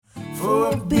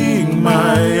for being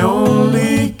my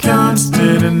only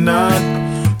constant and not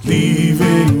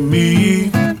leaving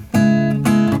me.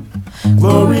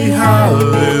 Glory,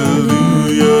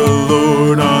 hallelujah,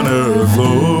 Lord, honor,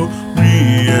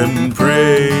 glory, and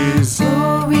praise.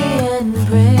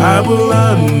 I will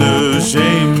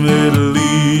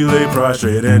unashamedly lay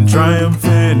prostrate and triumph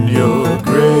in your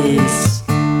grace.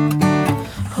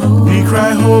 We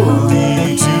cry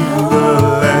holy to the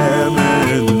Lamb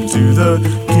and to the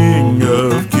King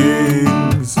of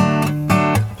Kings.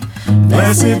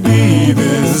 Blessed be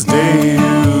this day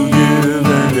you give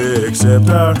and accept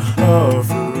our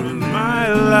offering. My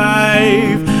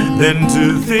life, then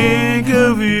to think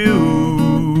of you.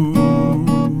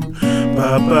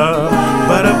 Ba ba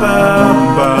ba da ba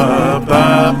ba ba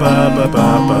ba ba ba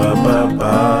ba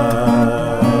ba.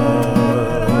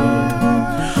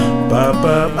 Ba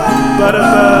ba ba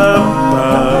da ba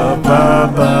ba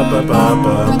ba ba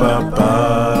ba ba ba.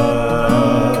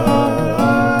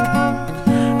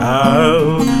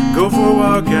 I'll go for a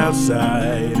walk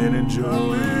outside and enjoy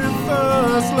with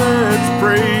us. Let's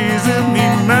praise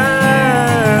Emmanuel.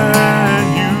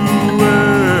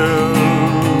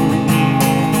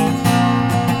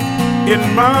 In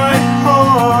my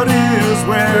heart is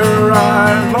where I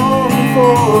long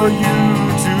for you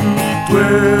to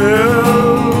dwell.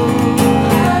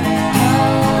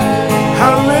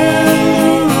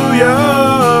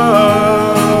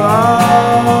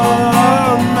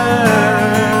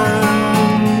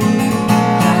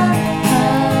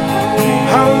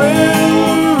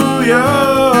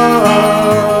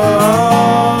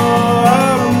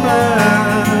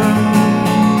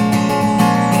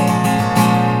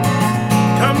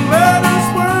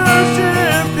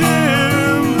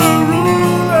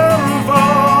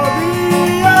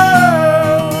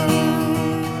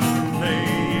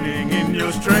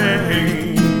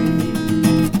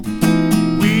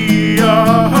 We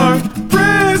are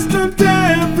pressed on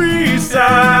every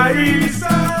side,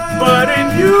 but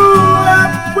in you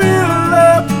I will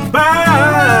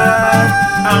abide.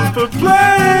 I'm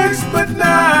perplexed but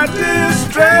not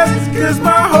distressed, 'cause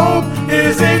my hope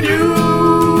is in you.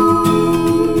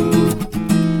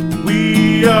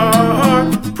 We are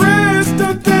pressed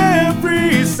on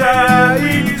every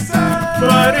side,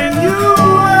 but in you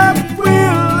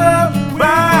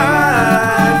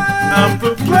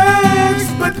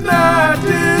not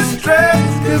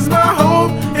distressed, 'cause my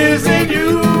hope is in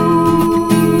you.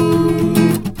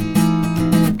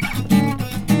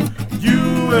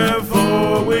 You have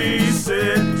always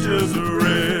said just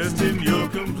rest in your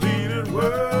completed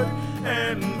word,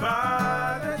 and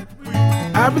by that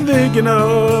I've been thinking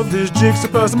of this jigsaw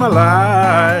puzzle of my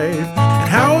life, and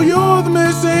how you're the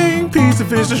missing piece of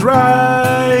fish is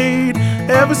right.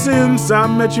 Ever since I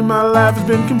met you, my life has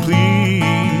been complete.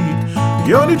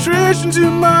 Your nutrition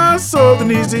to my soul that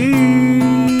needs to eat.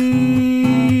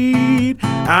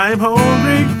 I'm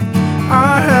hungry,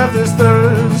 I have this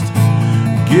thirst.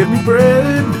 Give me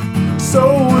bread so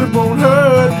it won't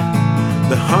hurt.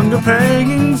 The hunger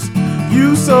pangs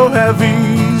you so have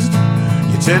eased.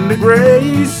 Your tender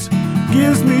grace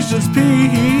gives me such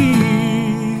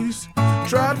peace.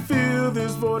 Try to fill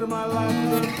this void in my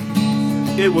life.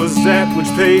 It was that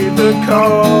which paid the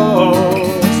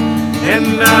cost.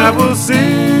 And I will sing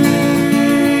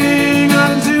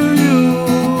unto you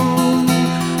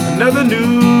another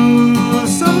new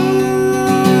song.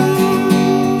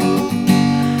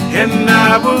 And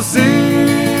I will sing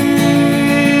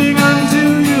unto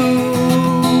you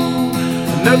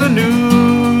another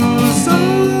new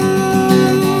song.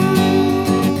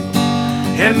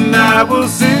 And I will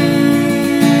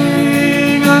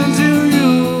sing unto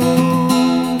you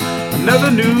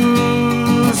another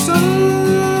new song.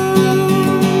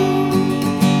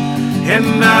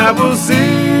 And I will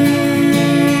sing